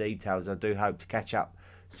into the details. I do hope to catch up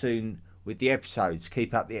soon with the episodes.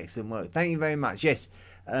 Keep up the excellent work." Thank you very much. Yes,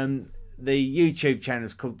 the YouTube channel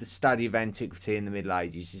is called The Study of Antiquity in the Middle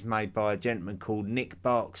Ages. It's made by a gentleman called Nick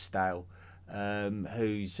Barksdale,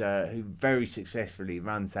 who very successfully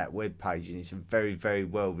runs that web page, and it's a very, very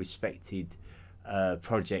well respected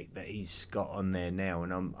project that he's got on there now,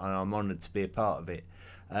 and I'm honoured to be a part of it.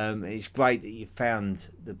 It's great that you found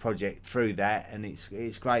the project through that, and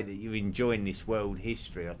it's great that you're enjoying this world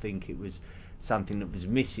history. I think it was something that was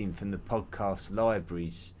missing from the podcast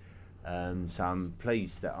libraries, so I'm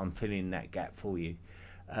pleased that I'm filling that gap for you.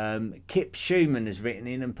 Kip Schumann has written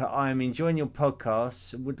in and put, "I am enjoying your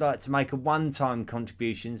podcasts and would like to make a one-time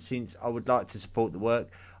contribution since I would like to support the work.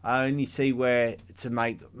 I only see where to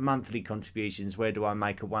make monthly contributions. Where do I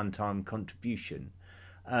make a one-time contribution?"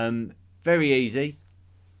 Very easy.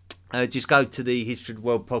 Just go to the History of the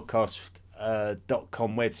World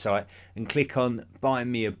podcast.com website and click on Buy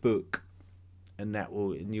Me a Book, and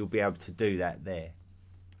you'll be able to do that there.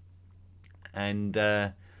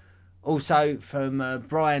 And also from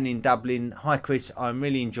Brian in Dublin, "Hi Chris, I'm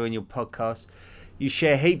really enjoying your podcast. You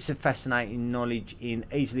share heaps of fascinating knowledge in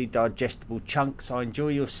easily digestible chunks. I enjoy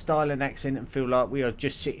your style and accent and feel like we are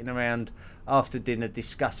just sitting around after dinner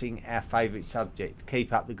discussing our favourite subject.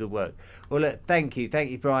 Keep up the good work." Well, look, thank you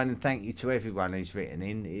Brian, and thank you to everyone who's written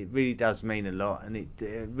in. It really does mean a lot, and it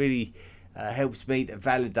really helps me to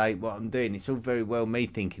validate what I'm doing. It's all very well me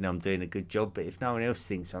thinking I'm doing a good job, but if no one else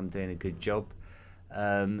thinks I'm doing a good job,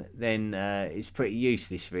 then it's pretty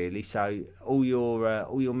useless, really. So all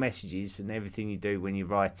your messages and everything you do when you're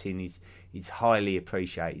writing is highly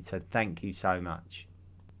appreciated. So thank you so much.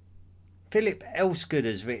 Philip Elsgood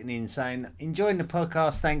has written in saying, "Enjoying the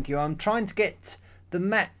podcast, thank you. I'm trying to get the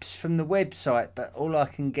maps from the website, but all I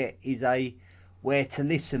can get is a where to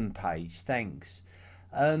listen page. Thanks."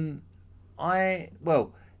 I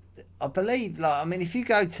believe, if you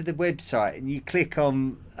go to the website and you click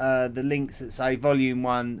on the links that say Volume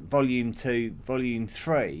 1, Volume 2, Volume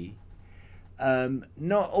 3,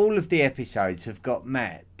 not all of the episodes have got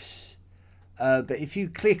maps. But if you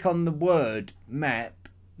click on the word map,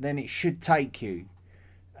 then it should take you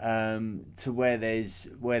to where there's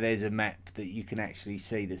a map that you can actually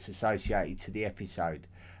see that's associated to the episode.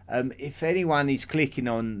 If anyone is clicking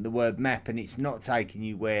on the word map and it's not taking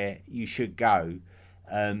you where you should go,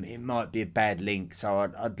 it might be a bad link. So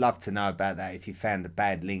I'd love to know about that if you found a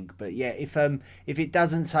bad link. But yeah, if it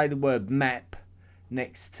doesn't say the word map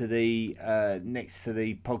next to the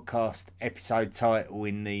podcast episode title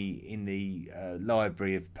in the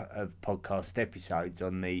library of podcast episodes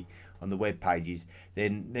on the web pages,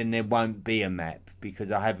 then there won't be a map,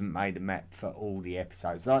 because I haven't made a map for all the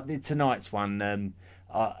episodes. Like tonight's one,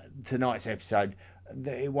 tonight's episode,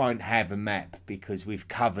 it won't have a map because we've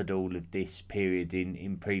covered all of this period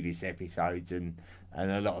in previous episodes, and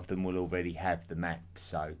a lot of them will already have the map.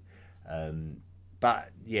 So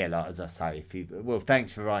but yeah, like as I say,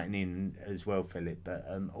 thanks for writing in as well, Philip. But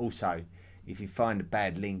also, if you find a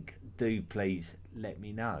bad link, do please let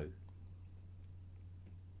me know.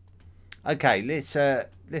 Okay, let's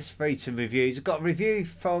read some reviews. I've got a review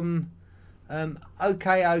from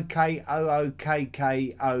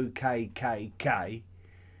OKOKOOKKOKKK,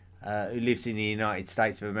 who lives in the United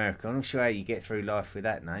States of America. I'm not sure how you get through life with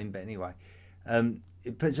that name, but anyway.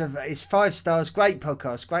 It's 5 stars, great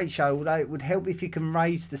podcast, great show, although it would help if you can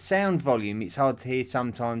raise the sound volume. It's hard to hear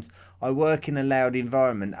sometimes. I work in a loud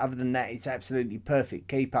environment. Other than that, it's absolutely perfect.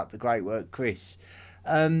 Keep up the great work, Chris.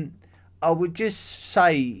 I would just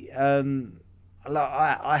say,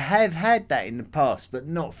 I have had that in the past, but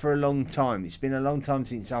not for a long time. It's been a long time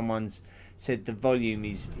since someone's said the volume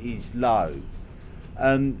is low.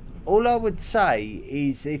 all I would say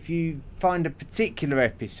is, if you find a particular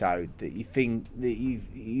episode that you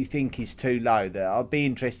think is too low, that I'd be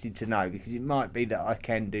interested to know, because it might be that I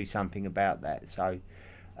can do something about that. So,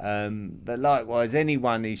 but likewise,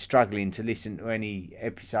 anyone who's struggling to listen to any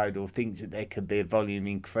episode or thinks that there could be a volume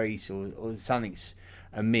increase or something's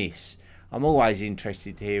amiss, I'm always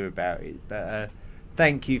interested to hear about it. But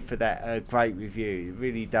thank you for that great review. It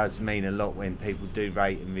really does mean a lot when people do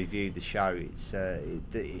rate and review the show.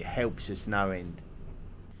 It helps us no end.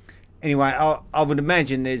 Anyway, I would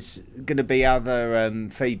imagine there's going to be other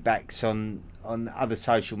feedbacks on other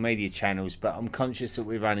social media channels, but I'm conscious that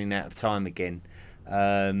we're running out of time again.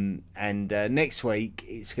 And next week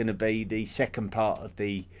it's going to be the second part of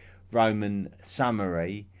the Roman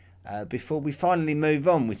summary. Before we finally move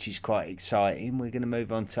on, which is quite exciting, we're going to move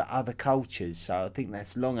on to other cultures. So I think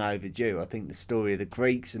that's long overdue. I think the story of the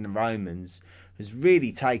Greeks and the Romans has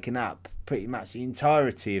really taken up pretty much the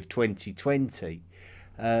entirety of 2020,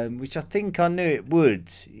 which I think I knew it would,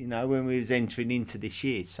 when we was entering into this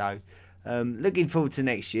year. So looking forward to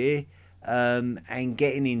next year and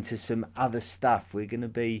getting into some other stuff. We're going to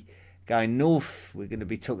be going north. We're going to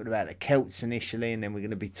be talking about the Celts initially, and then we're going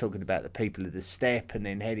to be talking about the people of the steppe, and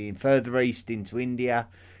then heading further east into India,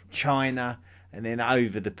 China, and then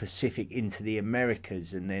over the Pacific into the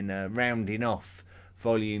Americas, and then rounding off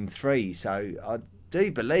volume 3. So I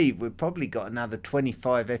do believe we've probably got another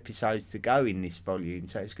 25 episodes to go in this volume,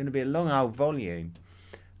 so it's going to be a long old volume.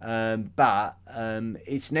 But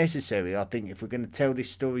it's necessary. I think if we're going to tell this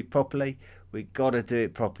story properly, we've got to do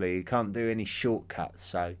it properly. You can't do any shortcuts.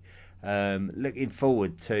 So looking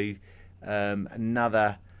forward to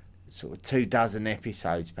another sort of 24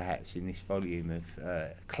 episodes perhaps in this volume of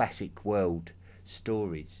classic world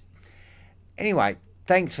stories. Anyway,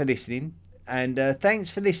 thanks for listening, and thanks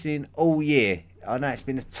for listening all year. I know it's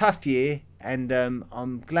been a tough year, and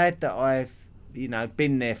I'm glad that I've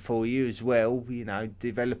been there for you as well,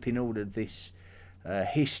 developing all of this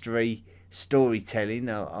history storytelling.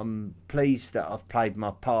 I'm pleased that I've played my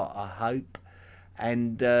part, I hope.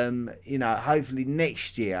 And, hopefully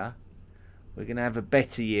next year we're going to have a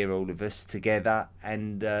better year, all of us together.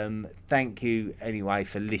 And thank you anyway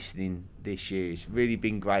for listening this year. It's really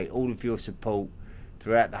been great. All of your support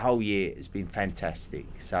throughout the whole year has been fantastic.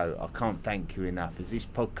 So I can't thank you enough, as this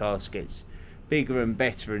podcast gets bigger and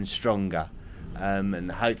better and stronger.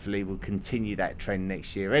 And hopefully we'll continue that trend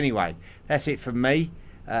next year. Anyway, that's it from me.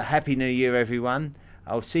 Happy New Year, everyone.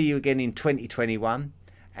 I'll see you again in 2021.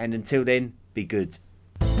 And until then, be good.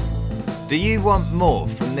 Do you want more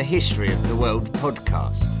from the History of the World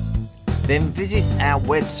podcast? Then visit our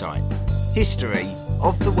website,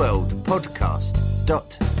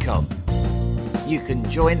 historyoftheworldpodcast.com. You can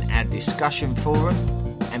join our discussion forum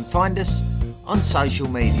and find us on social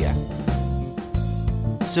media.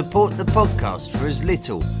 Support the podcast for as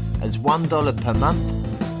little as $1 per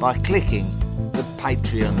month by clicking the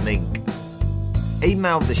Patreon link.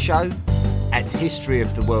 Email the show at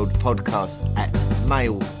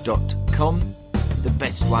historyoftheworldpodcast@mail.com. The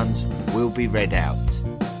best ones will be read out.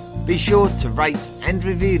 Be sure to rate and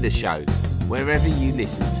review the show wherever you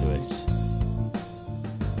listen to us.